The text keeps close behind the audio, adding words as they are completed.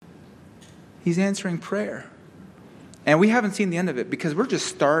He's answering prayer. And we haven't seen the end of it because we're just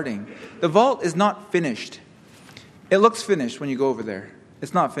starting. The vault is not finished. It looks finished when you go over there.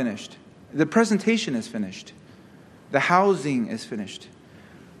 It's not finished. The presentation is finished. The housing is finished.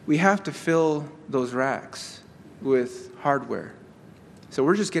 We have to fill those racks with hardware. So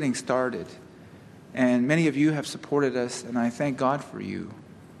we're just getting started. And many of you have supported us, and I thank God for you.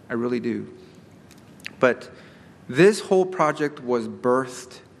 I really do. But this whole project was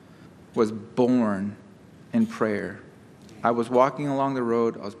born in prayer. I was walking along the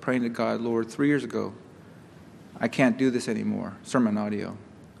road. I was praying to God, Lord, 3 years ago, I can't do this anymore, sermon audio.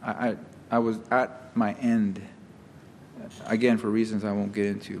 I was at my end. Again, for reasons I won't get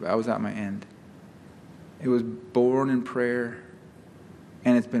into, but I was at my end. It was born in prayer,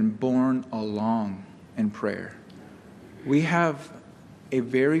 and it's been born along in prayer. We have a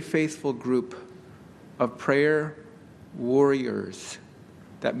very faithful group of prayer warriors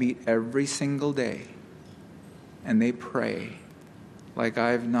that meet every single day, and they pray like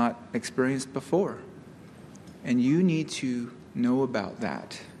I've not experienced before. And you need to know about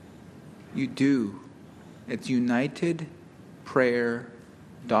that. You do. It's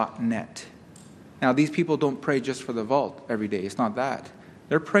unitedprayer.net. Now, these people don't pray just for the vault every day. It's not that.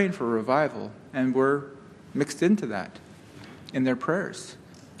 They're praying for revival, and we're mixed into that in their prayers.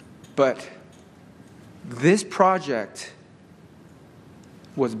 But this project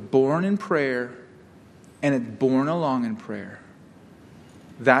was born in prayer, and it's born along in prayer.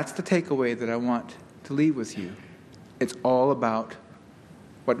 That's the takeaway that I want to leave with you. It's all about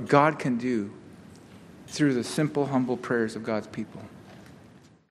what God can do through the simple, humble prayers of God's people.